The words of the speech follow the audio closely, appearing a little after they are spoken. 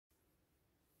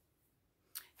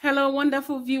Hello,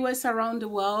 wonderful viewers around the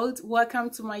world.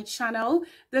 Welcome to my channel.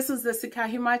 This is the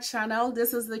Sikahemaa channel.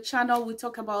 This is the channel we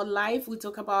talk about life, we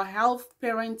talk about health,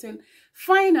 parenting,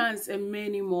 finance, and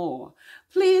many more.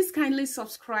 Please kindly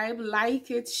subscribe, like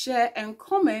it, share, and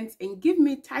comment, and give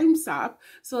me thumbs up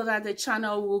so that the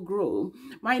channel will grow.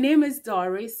 My name is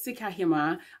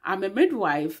Doris-DG. I'm a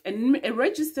midwife and a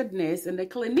registered nurse and a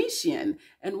clinician.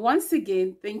 And once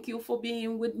again, thank you for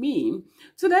being with me.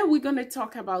 Today, we're going to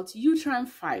talk about uterine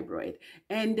fibroid.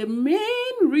 And the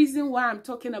main reason why I'm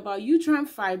talking about uterine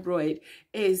fibroid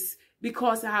is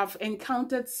because I have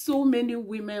encountered so many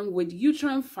women with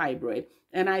uterine fibroid,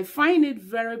 and I find it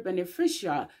very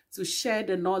beneficial to share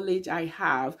the knowledge I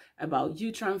have about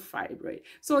uterine fibroid.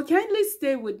 So kindly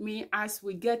stay with me as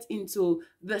we get into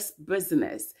this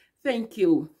business. Thank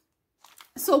you.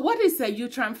 So what is a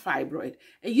uterine fibroid?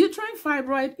 A uterine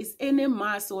fibroid is any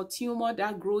mass or tumor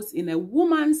that grows in a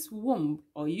woman's womb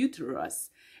or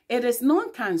uterus. It is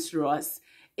non-cancerous.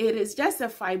 It is just a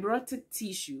fibrotic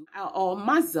tissue or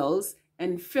muscles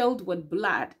and filled with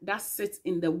blood that sits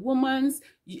in the woman's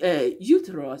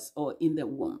uterus or in the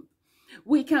womb.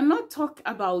 We cannot talk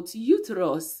about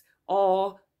uterus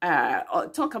or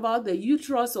talk about the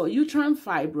uterus or uterine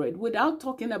fibroid without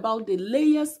talking about the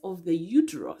layers of the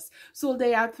uterus. So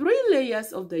there are three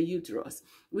layers of the uterus.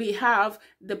 We have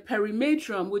the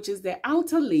perimetrium, which is the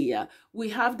outer layer. We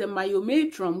have the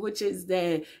myometrium, which is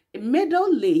the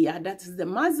middle layer, that is the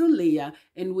muscle layer.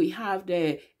 And we have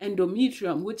the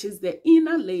endometrium, which is the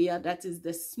inner layer, that is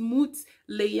the smooth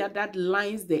layer that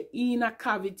lines the inner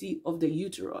cavity of the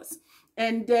uterus.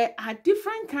 And there are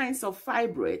different kinds of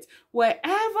fibroids.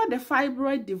 Wherever the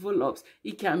fibroid develops,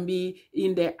 it can be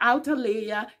in the outer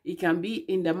layer, it can be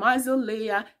in the muscle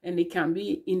layer, and it can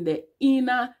be in the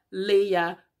inner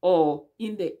layer or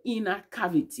in the inner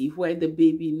cavity where the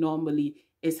baby normally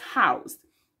is housed.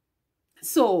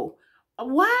 So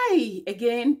why,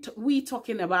 again, we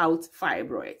talking about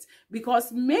fibroids?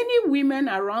 Because many women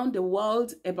around the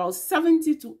world, about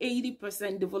 70 to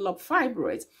 80% develop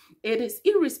fibroids. It is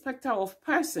irrespective of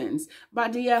persons,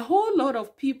 but there are a whole lot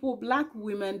of people, Black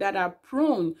women, that are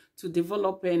prone to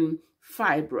developing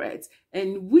fibroids.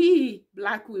 And we,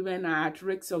 Black women, are at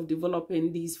risk of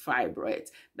developing these fibroids.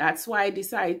 That's why I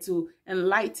decided to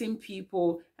enlighten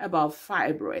people about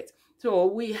fibroids. So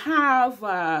we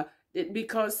have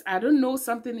because I don't know,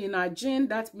 something in our gene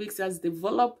that makes us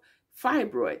develop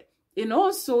fibroid. And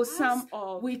also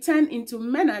we turn into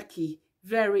menarche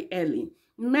very early.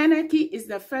 Menarche is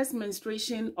the first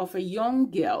menstruation of a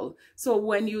young girl. So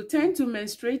when you tend to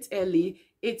menstruate early,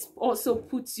 it also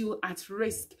puts you at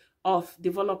risk of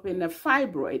developing a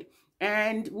fibroid.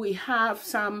 And we have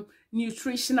some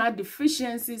nutritional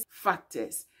deficiencies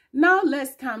factors. Now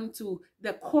let's come to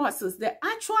the causes. The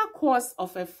actual cause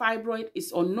of a fibroid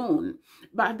is unknown,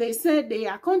 but they said they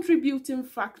are contributing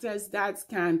factors that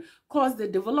can cause the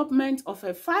development of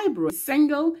a fibroid.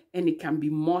 Single, and it can be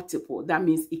multiple. That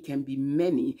means it can be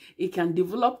many. It can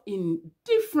develop in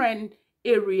different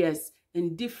areas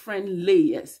and different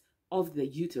layers of the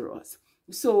uterus.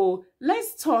 So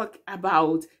let's talk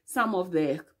about some of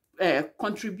the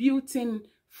contributing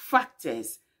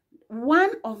factors.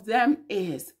 One of them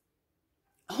is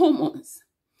hormones.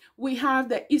 We have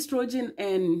the estrogen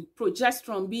and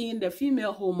progesterone being the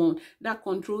female hormone that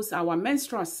controls our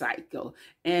menstrual cycle.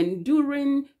 And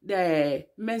during the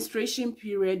menstruation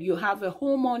period, you have a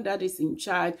hormone that is in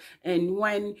charge. And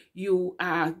when you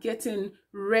are getting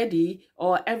ready,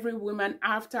 or every woman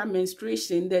after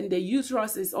menstruation, then the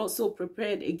uterus is also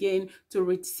prepared again to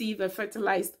receive a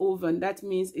fertilized ovum. That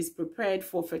means it's prepared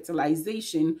for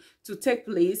fertilization to take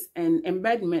place and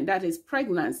embedment, that is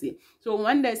pregnancy. So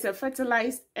when there's a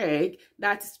fertilized egg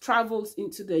that travels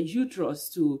into the uterus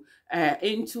to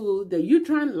into the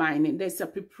uterine lining, there's a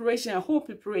preparation, a whole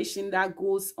preparation that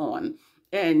goes on.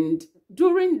 And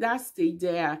during that stage,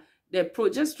 the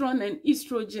progesterone and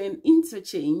estrogen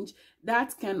interchange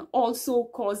that can also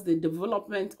cause the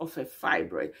development of a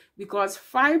fibroid, because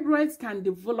fibroids can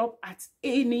develop at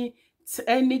any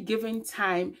given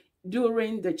time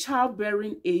during the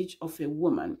childbearing age of a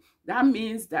woman. That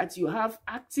means that you have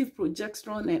active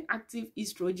progesterone and active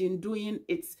estrogen doing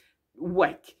its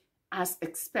work as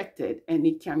expected, and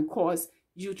it can cause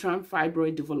uterine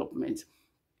fibroid development.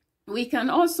 We can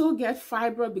also get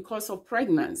fibroid because of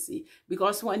pregnancy,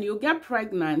 because when you get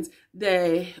pregnant,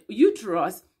 the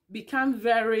uterus becomes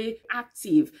very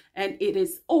active and it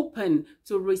is open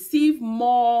to receive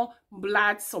more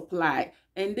blood supply.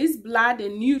 And this blood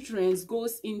and nutrients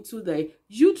goes into the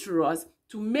uterus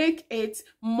to make it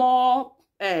more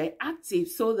active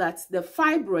so that the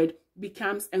fibroid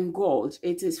becomes engorged.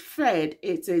 It is fed.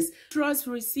 Uterus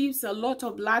receives a lot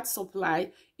of blood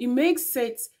supply. It makes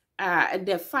it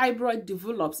the fibroid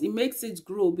develops. It makes it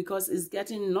grow because it's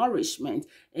getting nourishment,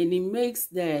 and it makes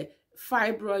the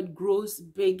fibroid grows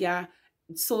bigger,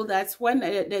 so that when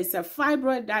there's a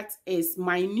fibroid that is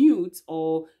minute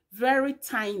or very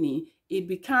tiny, it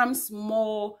becomes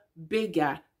more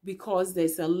bigger because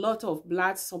there's a lot of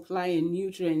blood supply and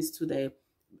nutrients to the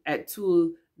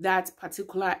to that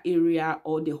particular area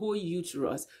or the whole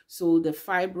uterus. So the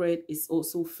fibroid is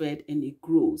also fed and it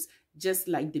grows just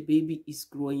like the baby is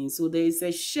growing. So there is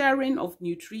a sharing of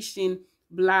nutrition,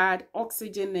 blood,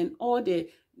 oxygen, and all the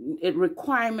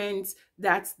requirements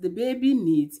that the baby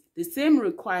needs. The same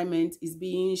requirement is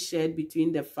being shared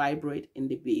between the fibroid and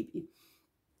the baby.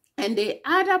 And the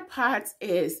other part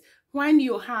is when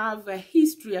you have a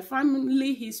history, a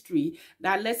family history,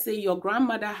 that let's say your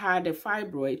grandmother had a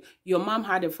fibroid, your mom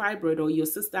had a fibroid, or your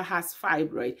sister has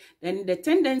fibroid, then the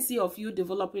tendency of you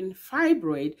developing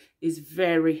fibroid is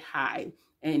very high.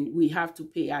 And we have to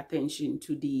pay attention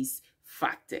to these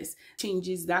factors,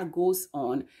 changes that goes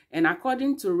on. And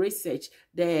according to research,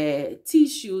 the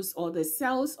tissues or the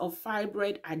cells of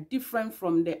fibroid are different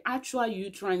from the actual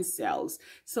uterine cells.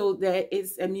 So there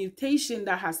is a mutation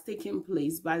that has taken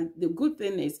place, but the good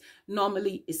thing is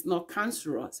normally it's not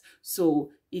cancerous.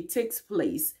 So it takes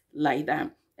place like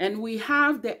that. And we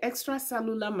have the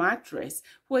extracellular matrix,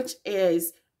 which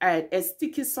is a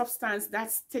sticky substance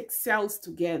that sticks cells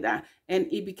together,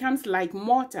 and it becomes like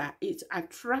mortar. It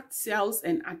attracts cells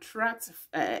and attracts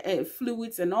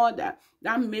fluids and all that.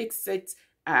 That makes it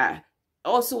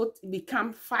also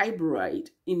become fibroid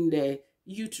in the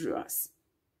uterus.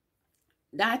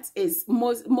 That is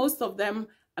most of them.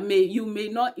 You may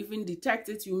not even detect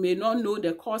it. You may not know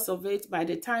the cause of it by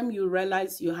the time you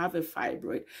realize you have a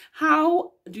fibroid.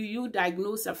 How do you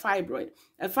diagnose a fibroid?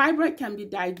 A fibroid can be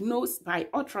diagnosed by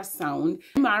ultrasound,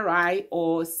 MRI,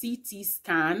 or CT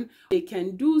scan. They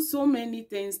can do so many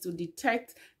things to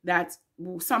detect that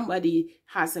somebody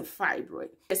has a fibroid.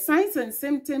 The signs and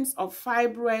symptoms of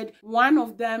fibroid, one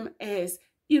of them is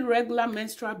irregular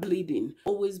menstrual bleeding,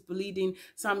 always bleeding.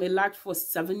 Some may last for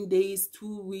 7 days,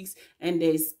 2 weeks, and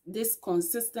there's this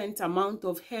consistent amount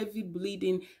of heavy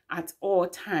bleeding at all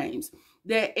times.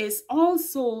 There is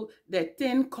also the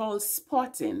thing called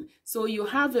spotting. So you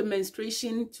have a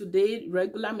menstruation today,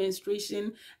 regular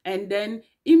menstruation, and then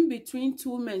in between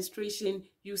two menstruation,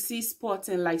 you see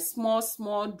spotting, like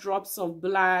small drops of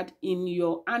blood in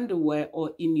your underwear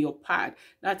or in your pad.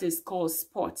 That is called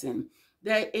spotting.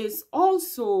 There is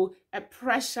also a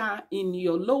pressure in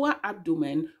your lower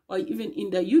abdomen or even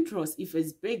in the uterus if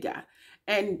it's bigger.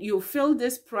 And you feel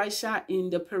this pressure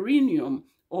in the perineum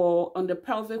or on the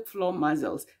pelvic floor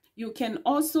muscles. You can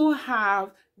also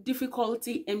have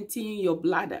difficulty emptying your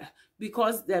bladder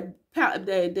because the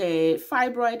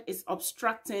fibroid is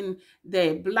obstructing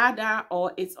the bladder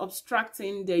or it's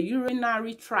obstructing the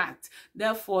urinary tract.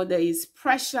 Therefore, there is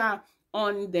pressure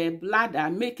on the bladder,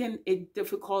 making it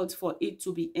difficult for it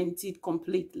to be emptied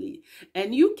completely.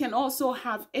 And you can also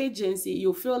have agency.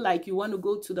 You feel like you want to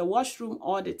go to the washroom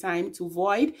all the time to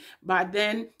void, but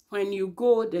then when you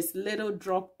go, there's little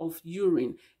drop of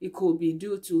urine. It could be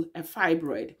due to a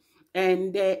fibroid.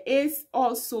 And there is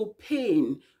also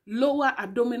pain, lower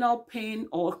abdominal pain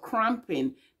or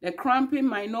cramping. The cramping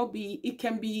might not be, it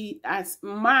can be as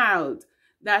mild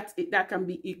that can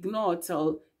be ignored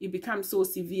till it becomes so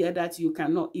severe that you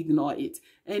cannot ignore it.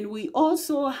 And we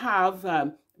also have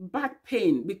back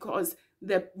pain because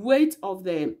the weight of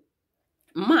the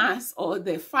mass or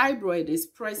the fibroid is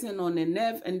pressing on a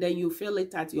nerve, and then you feel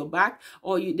it at your back,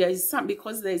 or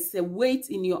because there's a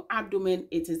weight in your abdomen,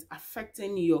 it is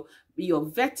affecting your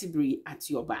vertebrae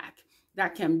at your back.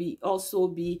 That can also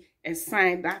be a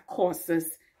sign that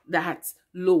causes that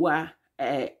lower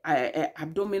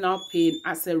abdominal pain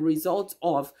as a result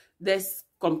of this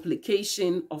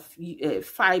complication of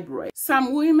fibroid.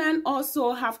 Some women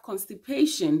also have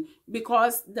constipation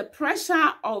because the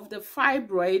pressure of the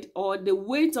fibroid or the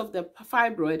weight of the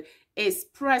fibroid is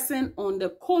pressing on the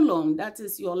colon, that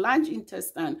is your large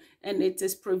intestine, and it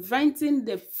is preventing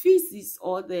the feces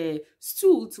or the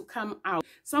stool to come out.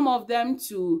 Some of them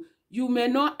too, you may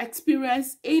not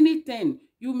experience anything.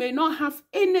 You may not have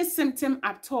any symptom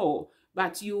at all,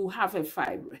 but you have a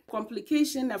fibroid.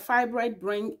 Complication a fibroid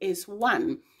brings is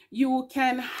one, you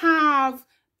can have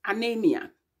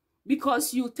anemia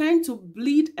because you tend to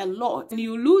bleed a lot. When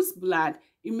you lose blood,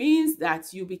 it means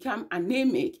that you become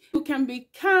anemic. You can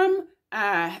become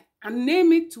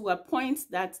anemic to a point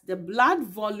that the blood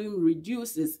volume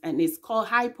reduces, and it's called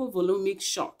hypovolemic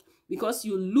shock. Because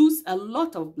you lose a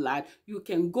lot of blood, you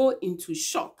can go into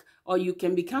shock or you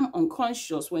can become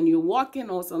unconscious when you're walking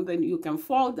or something. You can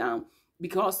fall down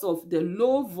because of the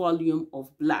low volume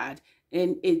of blood,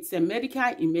 and it's a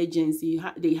medical emergency.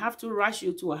 They have to rush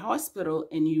you to a hospital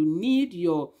and you need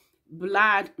your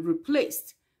blood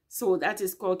replaced. So that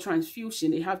is called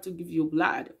transfusion. They have to give you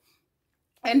blood.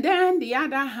 And then the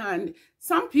other hand,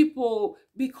 some people,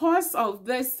 because of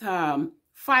this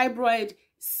fibroid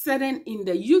sitting in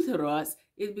the uterus,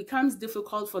 it becomes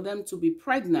difficult for them to be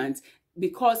pregnant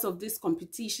because of this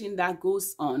competition that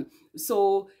goes on.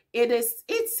 So it is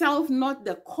itself not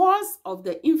the cause of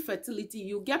the infertility.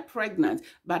 You get pregnant,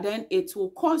 but then it will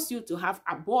cause you to have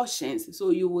abortions. So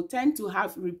you will tend to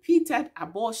have repeated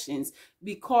abortions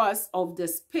because of the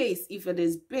space. If it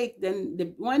is big, then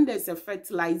when there's a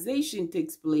fertilization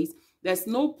takes place, there's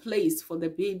no place for the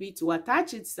baby to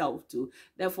attach itself to.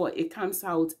 Therefore, it comes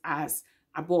out as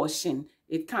abortion.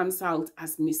 It comes out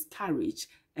as miscarriage.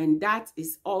 And that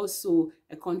is also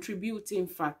a contributing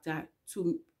factor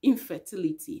to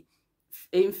infertility.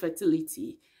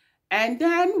 And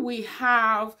then we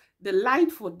have the light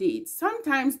for date.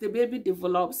 Sometimes the baby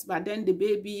develops, but then the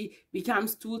baby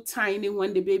becomes too tiny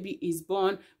when the baby is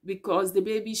born because the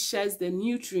baby shares the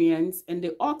nutrients and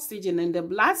the oxygen and the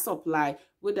blood supply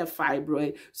with the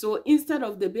fibroid. So instead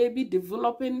of the baby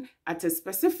developing at a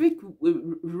specific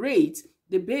rate,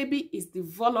 the baby is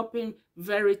developing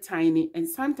very tiny. And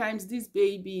sometimes these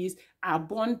babies are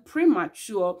born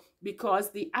premature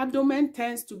because the abdomen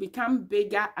tends to become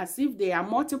bigger as if there are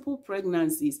multiple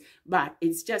pregnancies, but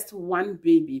it's just one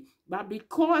baby. But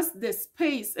because the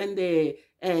space and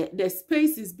the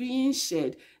space is being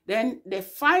shared, then the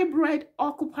fibroid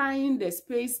occupying the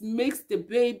space makes the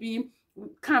baby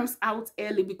comes out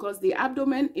early because the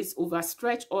abdomen is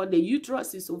overstretched or the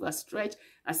uterus is overstretched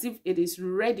as if it is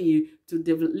ready to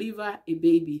deliver a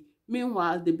baby.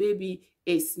 Meanwhile, the baby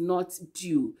is not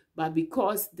due, but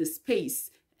because the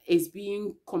space is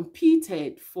being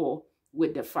competed for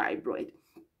with the fibroid.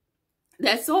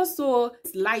 There's also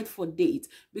light for date.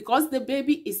 Because the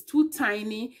baby is too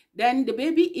tiny, then the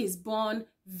baby is born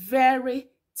very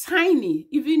tiny.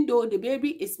 Even though the baby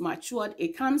is matured,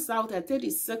 it comes out at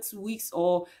 36 weeks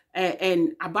or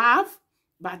and above,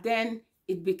 but then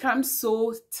it becomes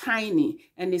so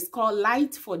tiny, and it's called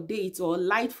light for date or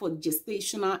light for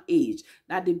gestational age,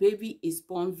 that the baby is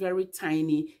born very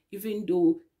tiny, even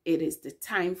though it is the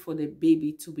time for the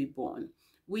baby to be born.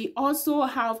 We also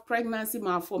have pregnancy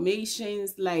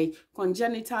malformations like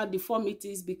congenital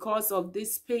deformities because of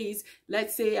this space.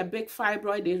 Let's say a big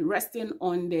fibroid is resting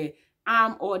on the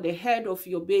arm or the head of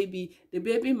your baby. The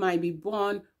baby might be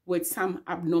born with some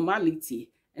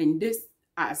abnormality, and these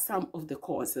are some of the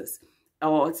causes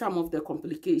or some of the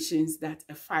complications that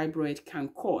a fibroid can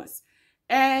cause.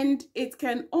 And it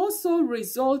can also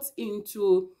result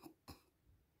into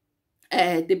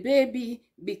the baby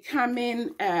becoming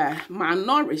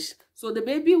malnourished. So the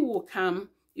baby will come,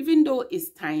 even though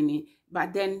it's tiny,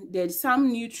 but then there's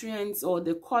some nutrients or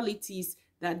the qualities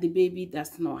that the baby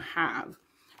does not have.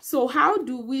 So how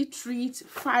do we treat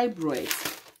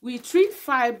fibroids? We treat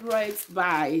fibroids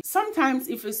by, sometimes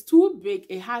if it's too big,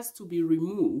 it has to be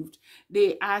removed.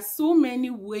 There are so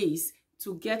many ways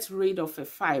to get rid of a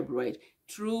fibroid: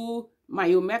 through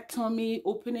myomectomy,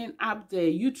 opening up the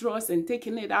uterus and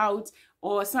taking it out,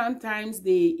 or sometimes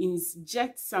they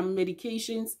inject some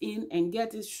medications in and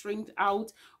get it shrinked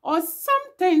out, or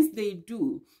sometimes they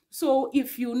do. So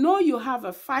if you know you have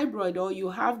a fibroid or you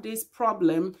have this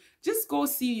problem, just go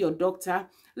see your doctor.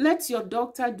 Let your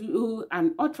doctor do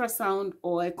an ultrasound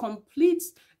or a complete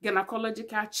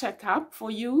gynecological checkup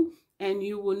for you, and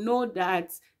you will know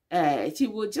that he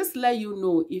will just let you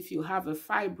know if you have a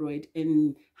fibroid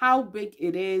and how big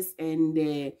it is and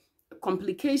the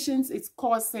complications it's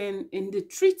causing in the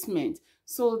treatment,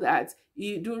 so that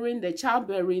during the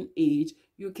childbearing age,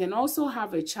 you can also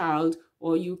have a child,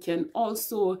 or you can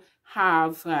also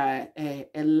have a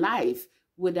life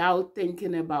without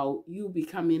thinking about you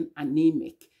becoming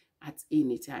anemic at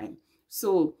any time.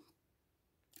 So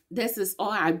this is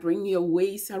all I bring your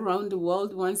ways around the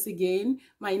world. Once again,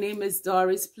 my name is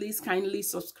Doris. Please kindly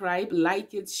subscribe,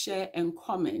 like it, share, and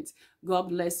comment. God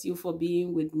bless you for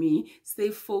being with me. Stay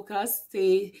focused,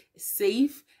 stay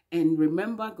safe, and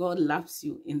remember, God loves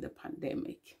you in the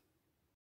pandemic.